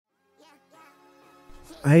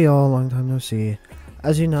Hey y'all, long time no see.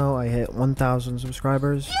 As you know, I hit 1,000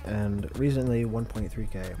 subscribers and recently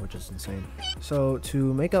 1.3k, which is insane. So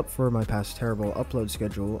to make up for my past terrible upload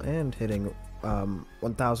schedule and hitting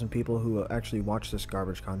 1,000 people who actually watch this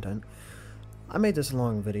garbage content, I made this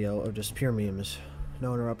long video of just pure memes.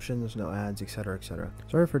 No interruptions, no ads, etc, etc.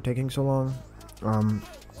 Sorry for taking so long. And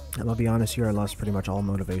I'll be honest here, I lost pretty much all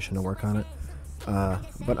motivation to work on it.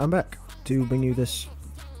 But I'm back to bring you this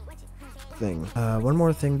thing. One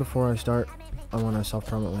more thing before I start. I want to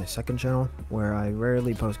self-promote my second channel, where I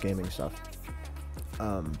rarely post gaming stuff.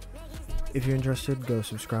 If you're interested, go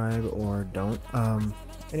subscribe or don't.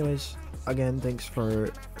 Anyways, again, thanks for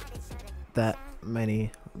that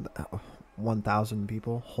many 1,000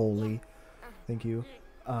 people. Holy, thank you.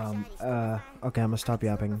 Okay, I'm gonna stop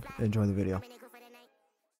yapping. Enjoy the video.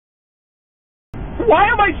 Why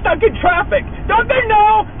am I stuck in traffic? Don't they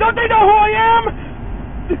know? Don't they know who I am?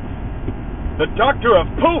 The Doctor of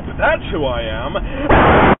Poop, that's who I am.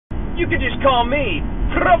 You can just call me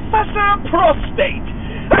Professor Prostate.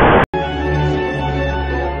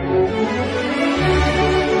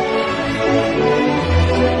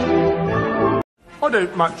 I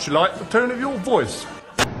don't much like the tone of your voice.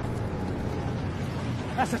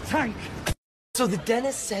 That's a tank. So the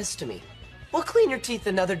dentist says to me, "We'll clean your teeth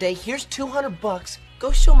another day. Here's $200.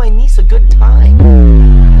 Go show my niece a good time."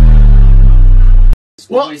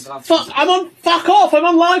 What? Fuck! Fuck off! I'm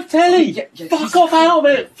on live telly. Fuck off out of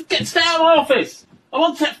it. Stay out of my office. I'm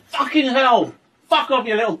on fucking hell. Fuck off,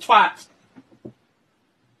 you little twat.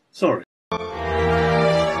 Sorry.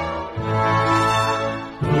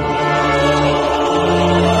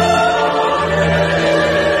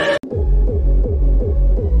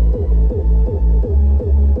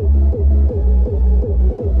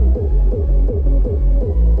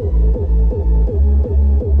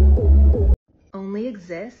 Only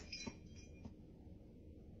exists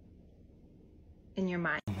in your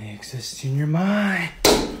mind. Only exists in your mind.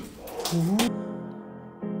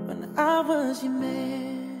 When I was your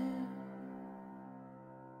man.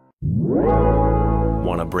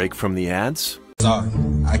 Want a break from the ads? Sorry,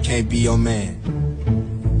 I can't be your man.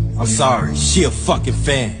 I'm sorry, she a fucking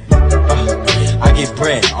fan. I get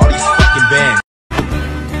bread, all these fucking bands.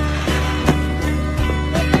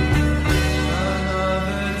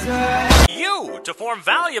 To form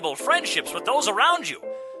valuable friendships with those around you.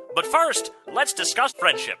 But first, let's discuss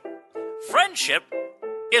friendship. Friendship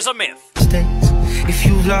is a myth. If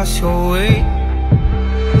you've lost your way,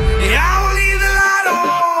 I will leave the light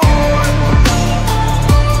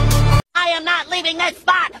on. I am not leaving this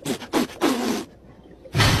spot.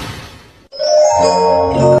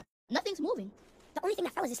 Nothing's moving. The only thing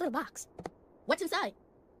that fell is this little box. What's inside?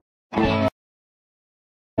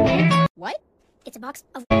 What? It's a box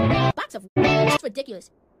of... It's ridiculous.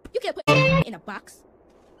 You can't put in a box.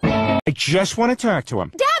 I just want to talk to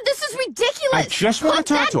him. Dad, this is ridiculous. I just want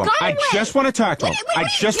to talk to him. I just want to talk to him. I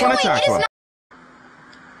just want to talk to him.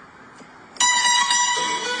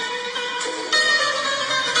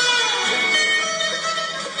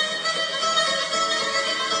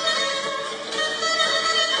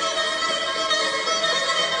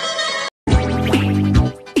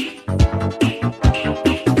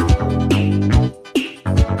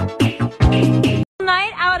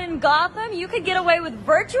 Gotham, you could get away with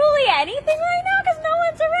virtually anything right now because no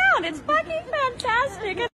one's around. It's fucking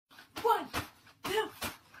fantastic. 1, 2.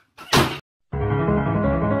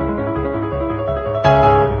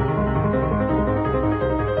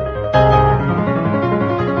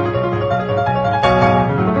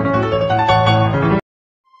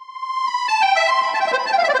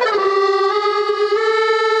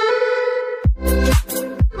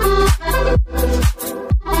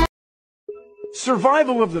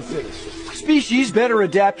 Survival of the fittest. Species better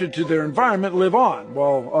adapted to their environment live on,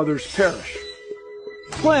 while others perish.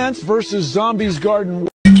 Plants versus zombies garden.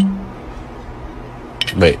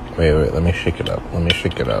 Wait, let me shake it up.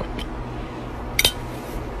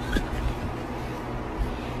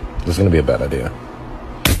 This is gonna be a bad idea.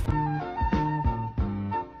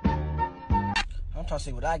 I'm trying to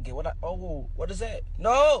see what I get. Oh, what is that?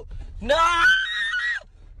 No! No!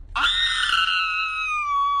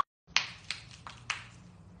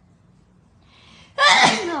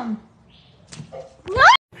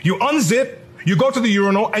 You unzip, you go to the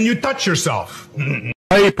urinal, and you touch yourself.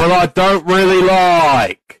 People I don't really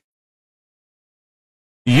like.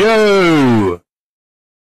 You.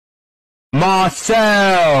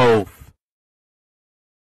 Myself.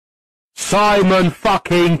 Simon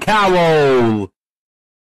fucking Cowell.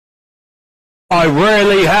 I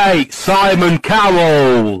really hate Simon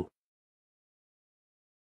Cowell.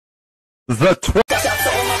 The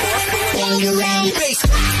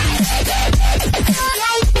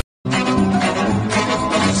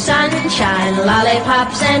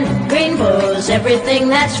lollipops and rainbows. Everything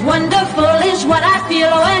that's wonderful is what I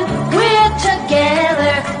feel when we're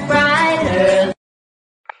together, brighter.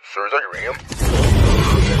 Sir, is that your AM?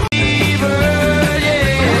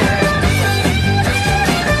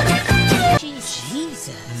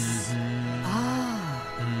 Jesus.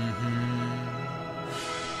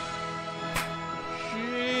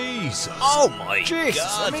 Jesus. Oh my Jesus.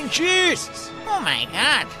 God. I mean, Jesus. Oh my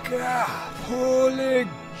God. God. Holy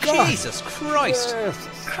God. Jesus Christ.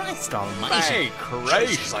 Jesus. Christ almighty. Hey, Christ.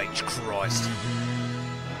 Jesus H. Christ.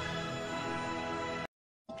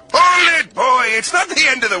 Hold it, boy! It's not the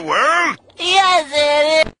end of the world! Yes,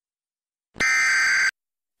 it is.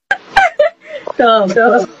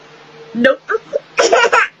 No. Nope.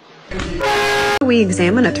 We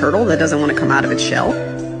examine a turtle that doesn't want to come out of its shell.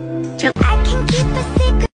 I can keep a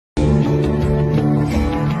secret.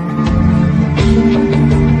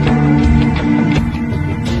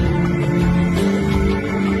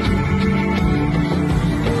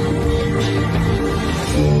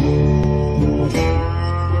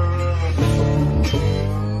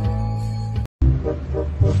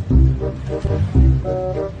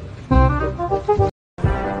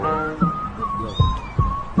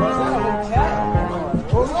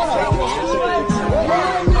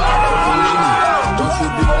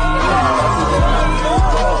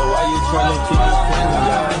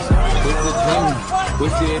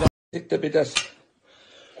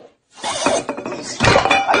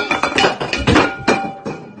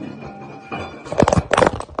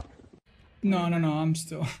 No,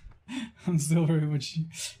 I'm still very much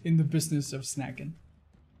in the business of snacking.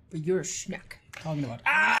 But you're a snack. Talking about.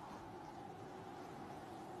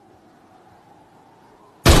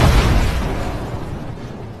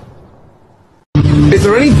 Is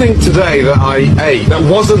there anything today that I ate that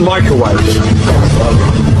wasn't microwaved?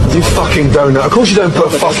 You fucking donut. Of course you don't put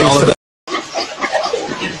a fucking...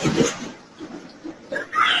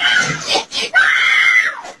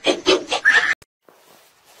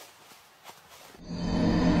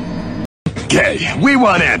 Okay, we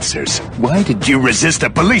want answers. Why did you resist a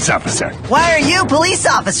police officer? Why are you police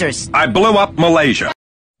officers? I blew up Malaysia.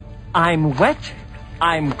 I'm wet.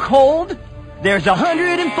 I'm cold. There's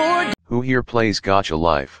 104. Who here plays Gacha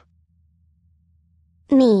Life?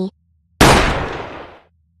 Me.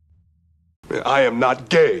 I am not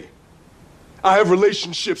gay. I have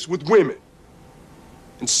relationships with women.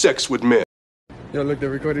 And sex with men. Yo, look, they're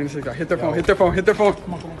recording this. Hit their phone, hit their phone, hit their phone.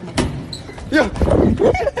 Come on. Yeah.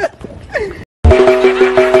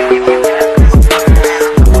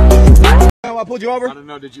 I pulled you over? I don't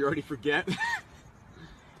know, did you already forget?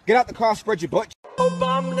 Get out the car, spread your butt.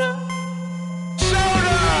 Obama.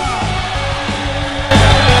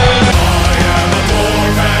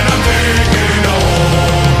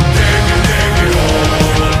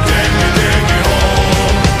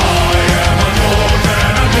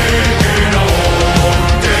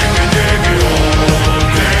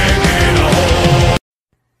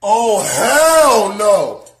 Oh, hell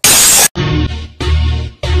no!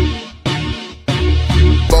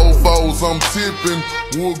 Bofos, I'm tipping.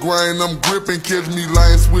 Wood grain, I'm gripping. Catch me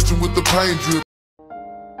line switching with the paint drip.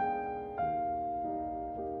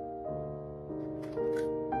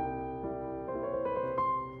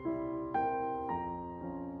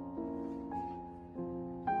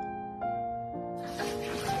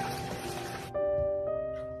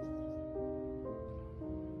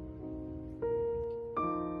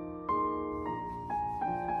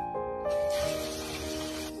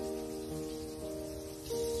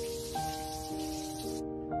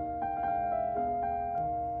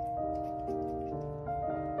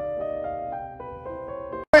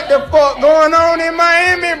 What the fuck going on in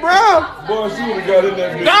Miami, bro? Boy, she would've got in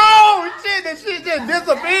that bitch. No, shit, that shit just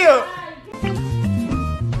disappeared.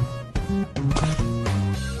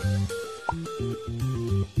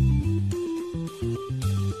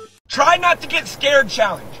 Try not to get scared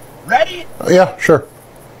challenge. Ready? Yeah, sure.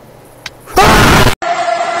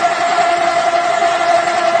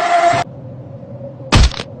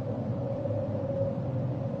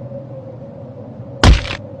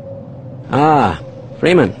 Ah,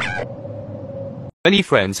 Freeman. Many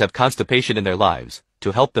friends have constipation in their lives.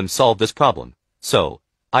 To help them solve this problem, so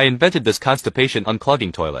I invented this constipation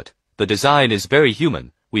unclogging toilet. The design is very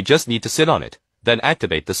human. We just need to sit on it, then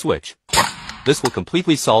activate the switch. This will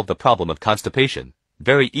completely solve the problem of constipation.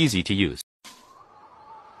 Very easy to use.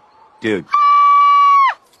 Dude.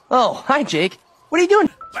 Oh, hi, Jake. What are you doing?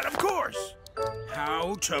 But of course,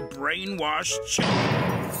 how to brainwash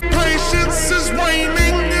children. Patience is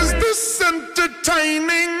waning. Is this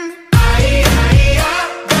entertaining?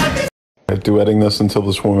 Duetting this until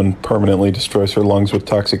this woman permanently destroys her lungs with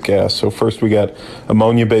toxic gas. So first we got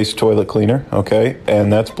ammonia-based toilet cleaner, okay?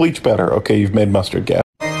 And that's bleach batter. Okay, you've made mustard gas.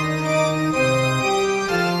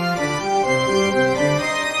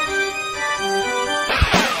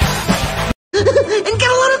 And get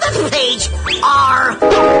a load of this page! R.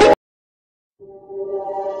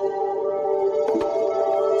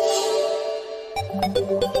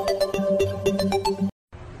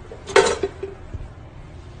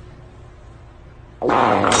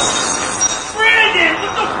 Brandon,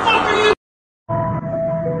 what the fuck are you?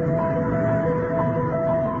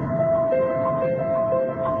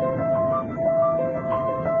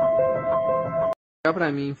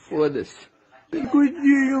 Pra mim, foda-se.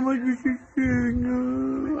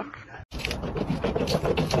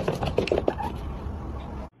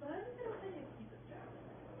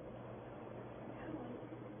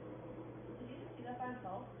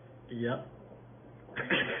 Yep.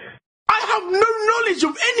 I have no knowledge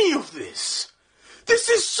of any of this. This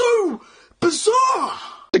is so bizarre.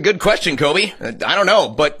 A good question, Kobe. I don't know,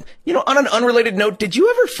 but, you know, on an unrelated note, did you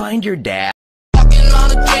ever find your dad?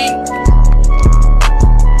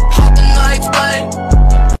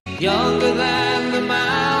 Younger than the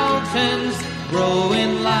mountains,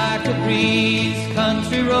 growing like a breeze,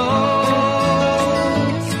 country roads,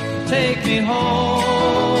 take me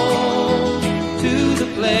home to the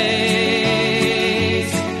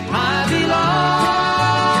place I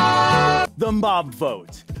belong. The mob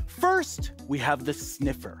vote. First, we have the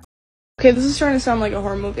sniffer. Okay, this is starting to sound like a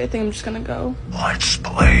horror movie. I think I'm just gonna go. Let's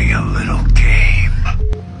play a little game.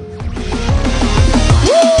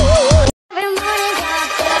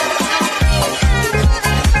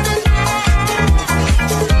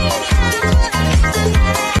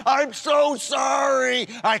 I'm so sorry.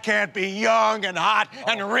 I can't be young and hot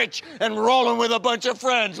and rich and rolling with a bunch of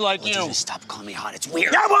friends like you. Just stop calling me hot. It's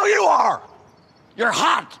weird. Yeah, well, you are. You're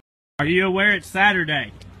hot. Are you aware it's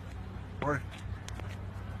Saturday?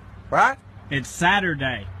 What? It's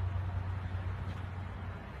Saturday.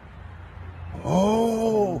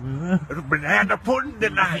 Oh, banana pudding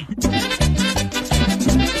tonight.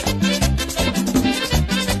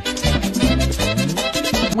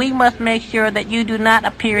 We must make sure that you do not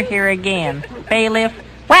appear here again. Bailiff,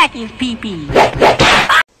 whack his pee-pee.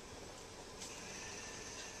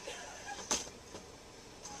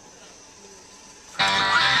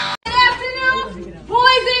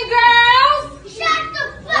 Boys and girls, shut the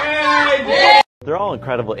fuck up! They're all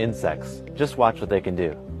incredible insects. Just watch what they can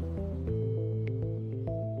do.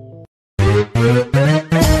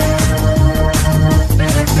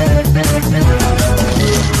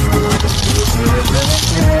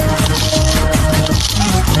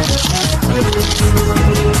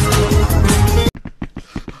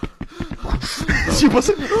 She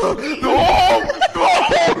wasn't. No!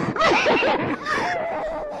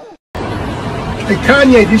 Hey,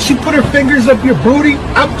 Kanye, did she put her fingers up your booty?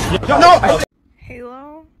 No!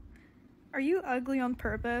 Halo? Are you ugly on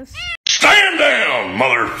purpose? Stand down,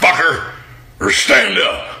 motherfucker! Or stand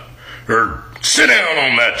up. Or sit down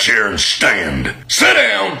on that chair and stand. Sit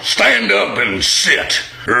down, stand up and sit.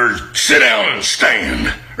 Or sit down and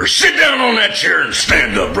stand. Or sit down on that chair and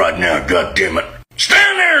stand up right now, goddammit.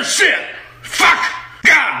 Stand there and sit! Fuck!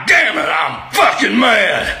 God damn it, I'm fucking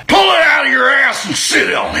mad! Pull it out of your ass and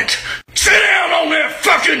sit on it! Sit down on that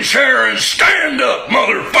fucking chair and stand up,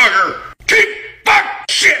 motherfucker! Keep fuck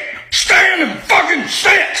shit! Stand and fucking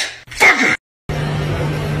sit! Fucker!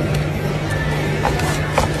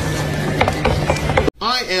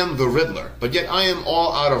 I am the Riddler, but yet I am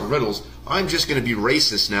all out of riddles. I'm just gonna be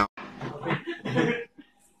racist now.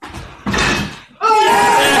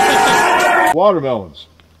 Watermelons.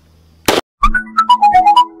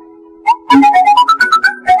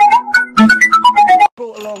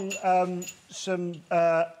 Brought along some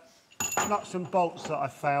nuts and bolts that I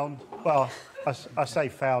found. Well, I say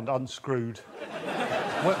found, unscrewed.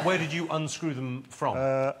 Where did you unscrew them from?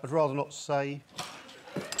 I'd rather not say.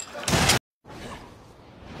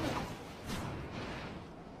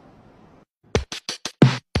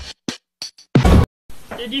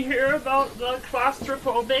 Did you hear about the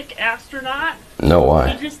claustrophobic astronaut? No, why?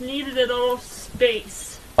 He just needed a little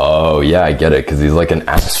space. Oh, yeah, I get it, because he's like an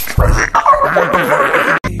astronaut.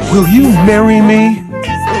 Will you marry me?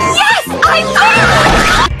 Yes, I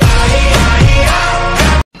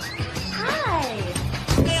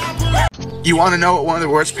will! You want to know what one of the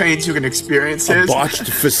worst pains you can experience is? A botched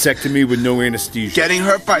vasectomy with no anesthesia. Getting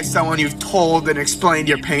hurt by someone you've told and explained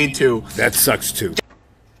your pain to. That sucks too.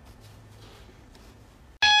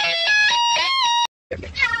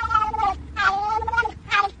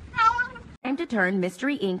 And to turn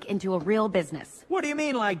Mystery Inc. into a real business. What do you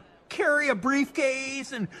mean, like carry a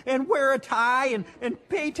briefcase and wear a tie and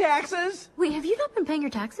pay taxes? Wait, have you not been paying your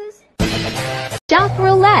taxes? Death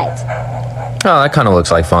roulette. Oh, that kind of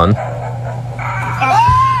looks like fun.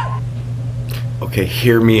 Okay,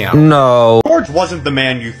 hear me out. No. George wasn't the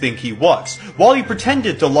man you think he was. While he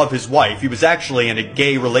pretended to love his wife, he was actually in a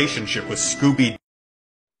gay relationship with Scooby.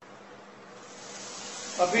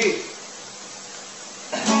 Papi.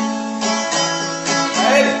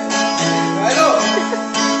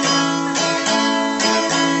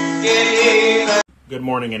 Good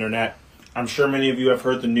morning, Internet. I'm sure many of you have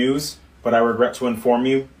heard the news, but I regret to inform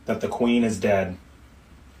you that the Queen is dead.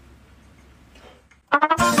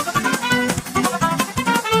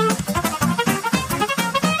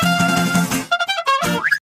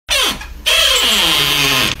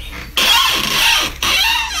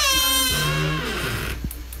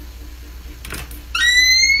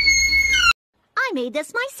 I made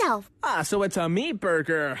this myself. Ah, so it's a meat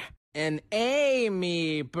burger. An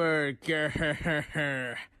Amy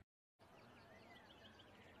burger.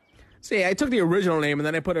 See, I took the original name and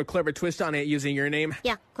then I put a clever twist on it using your name.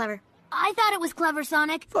 Yeah, clever. I thought it was clever,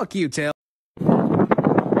 Sonic. Fuck you, Tail.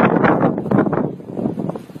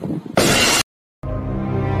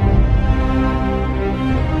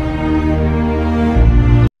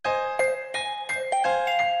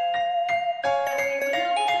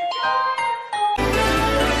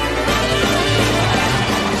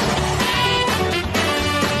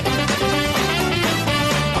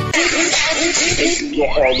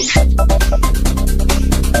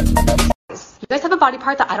 You guys have a body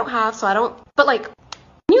part that I don't have, so I don't. But like,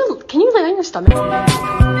 can you lay on your stomach?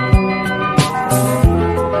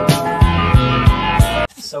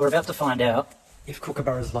 So we're about to find out if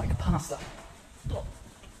kookaburras like pasta.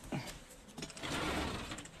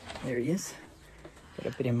 There he is. Got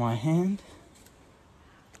a bit in my hand.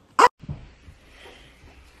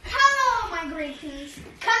 Hello, my greatest.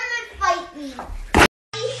 Come and fight me.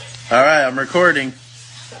 Alright, I'm recording.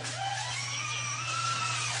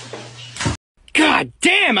 God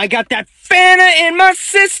damn, I got that Fanta in my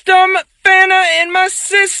system! Fanta in my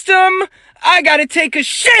system! I gotta take a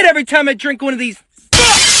shit every time I drink one of these.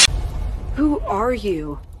 Who are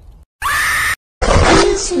you?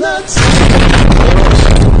 These nuts.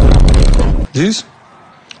 These?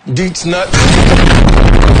 Deets nuts.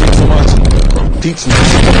 Deets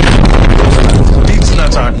nuts. Deets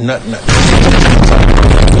nuts aren't nut nuts.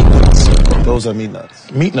 Meat nuts. Those are meat nuts.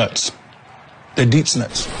 Meat nuts. They're Deets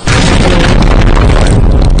nuts.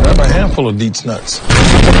 Grab a handful of Deets nuts.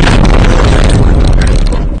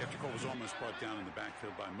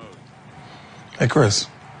 Hey, Chris.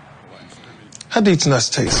 How Deets nuts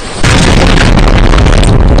taste?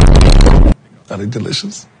 Are they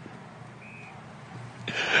delicious?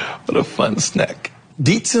 What a fun snack.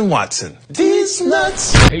 Deets and Watson. Deets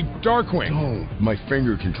nuts. Hey, Darkwing. Oh, my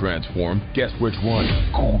finger can transform. Guess which one?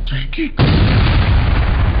 Go take it.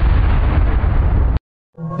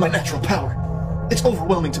 My natural power. It's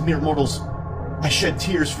overwhelming to mere mortals. I shed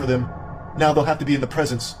tears for them. Now they'll have to be in the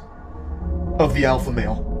presence of the alpha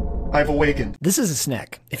male. I've awakened. This is a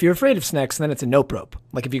snack. If you're afraid of snacks, then it's a nope rope.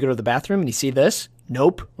 Like if you go to the bathroom and you see this,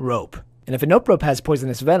 nope rope. And if a nope rope has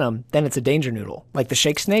poisonous venom, then it's a danger noodle, like the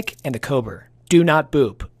shake snake and the cobra. Do not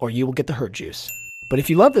boop, or you will get the hurt juice. But if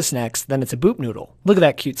you love the snacks, then it's a boop noodle. Look at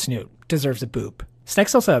that cute snoot. Deserves a boop.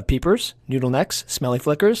 Snacks also have peepers, noodle necks, smelly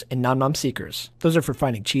flickers, and nom-nom seekers. Those are for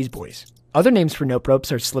finding cheese boys. Other names for nope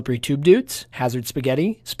ropes are slippery tube dudes, hazard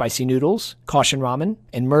spaghetti, spicy noodles, caution ramen,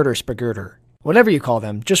 and murder spagurter. Whatever you call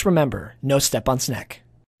them, just remember, no step on snack.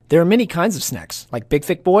 There are many kinds of snacks, like Big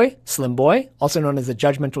Thick Boy, Slim Boy, also known as the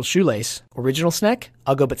Judgmental Shoelace, Original Snack,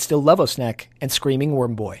 Uggo But Still Lovo Snack, and Screaming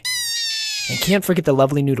Worm Boy. And can't forget the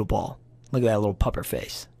lovely noodle ball. Look at that little pupper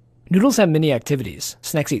face. Noodles have many activities.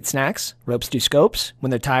 Snacks eat snacks, ropes do scopes, when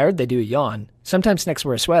they're tired they do a yawn. Sometimes snacks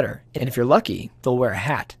wear a sweater, and if you're lucky, they'll wear a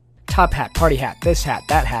hat. Top hat, party hat, this hat,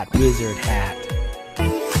 that hat, wizard hat.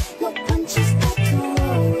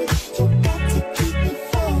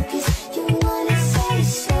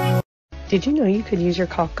 Did you know you could use your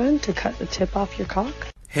caulk gun to cut the tip off your caulk?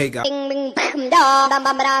 Hey, guys. What's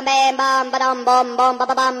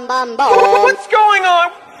going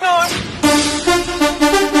on?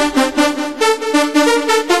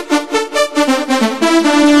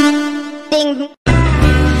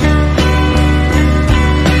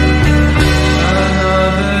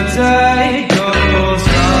 Another day goes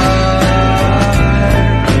by.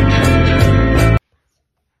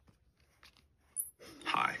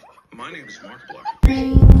 Hi, my name is Mark Black.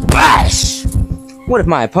 Bash! What if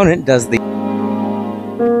my opponent does the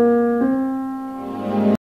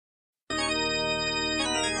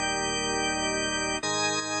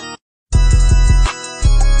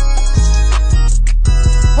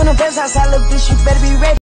Parents outside, little bitch, you better be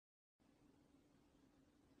ready.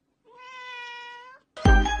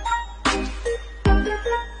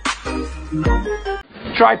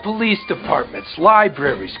 Try police departments,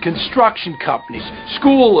 libraries, construction companies,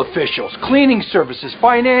 school officials, cleaning services,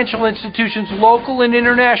 financial institutions, local and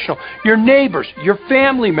international, your neighbors, your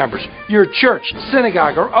family members, your church,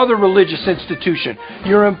 synagogue, or other religious institution,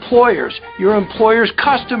 your employers'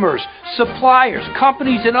 customers, suppliers,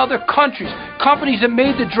 companies in other countries, companies that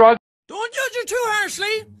made the drug. Don't judge her too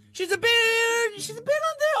harshly. She's a bit on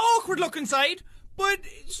the awkward-looking side, but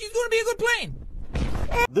she's going to be a good plane.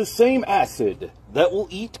 The same acid that will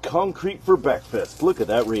eat concrete for breakfast, look at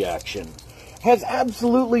that reaction, has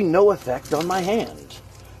absolutely no effect on my hand.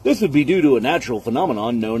 This would be due to a natural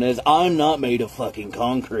phenomenon known as I'm not made of fucking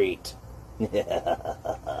concrete.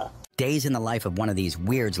 Days in the life of one of these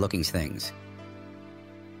weird-looking things.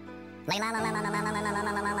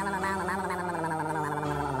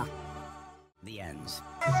 The ends.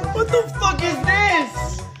 What the fuck is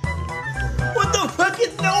this? What the fuck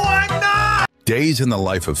is... No, I'm not! Days in the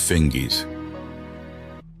life of fingies.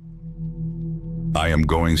 I am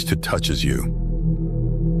goings to touches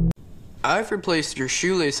you. I've replaced your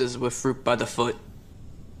shoelaces with fruit by the foot.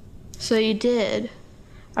 So you did.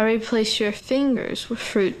 I replaced your fingers with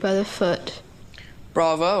fruit by the foot.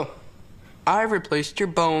 Bravo. I replaced your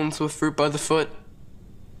bones with fruit by the foot.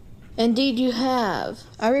 Indeed you have.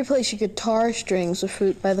 I replaced your guitar strings with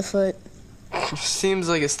fruit by the foot. Seems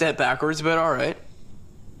like a step backwards, but alright.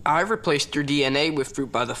 I replaced your DNA with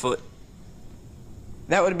fruit by the foot.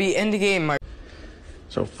 That would be end game, my...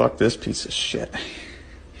 So fuck this piece of shit.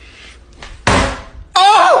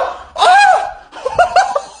 Oh! Oh!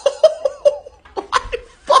 My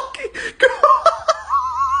fucking God!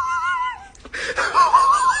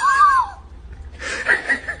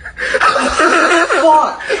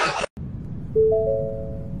 Fuck!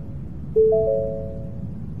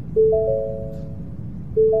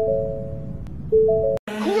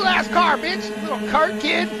 Cool ass car, bitch! Little cart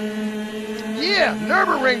kid! Yeah,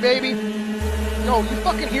 Nürburgring, baby! Yo, you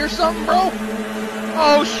fucking hear something, bro?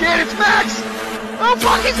 Oh shit, it's Max! Oh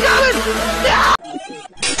fuck, he's coming! Yeah!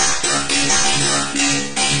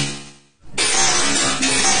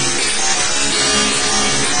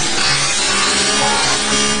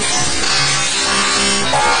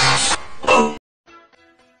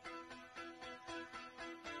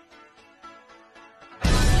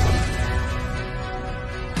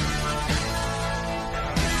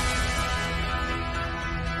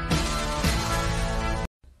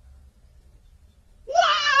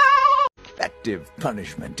 Effective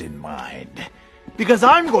punishment in mind. Because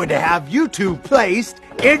I'm going to have you two placed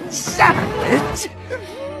in separate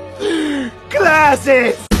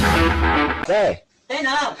classes! Hey! Hey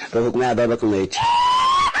now! Baba com minha baba com leite.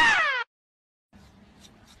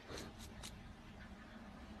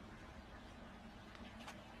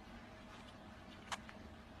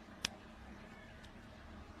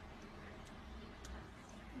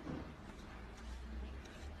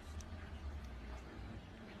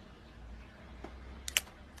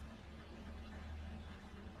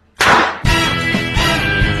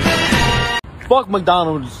 Fuck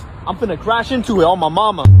McDonald's. I'm finna crash into it on my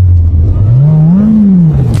mama.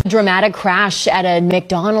 Dramatic crash at a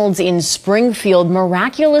McDonald's in Springfield.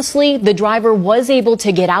 Miraculously, the driver was able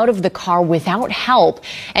to get out of the car without help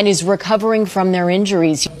and is recovering from their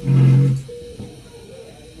injuries. Hey,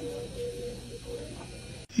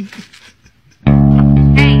 if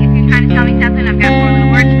you're trying to tell me something, I've got 4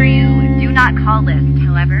 little words for you. Do not call list.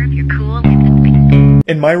 However, if you're cool, hit the space.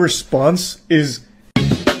 And my response is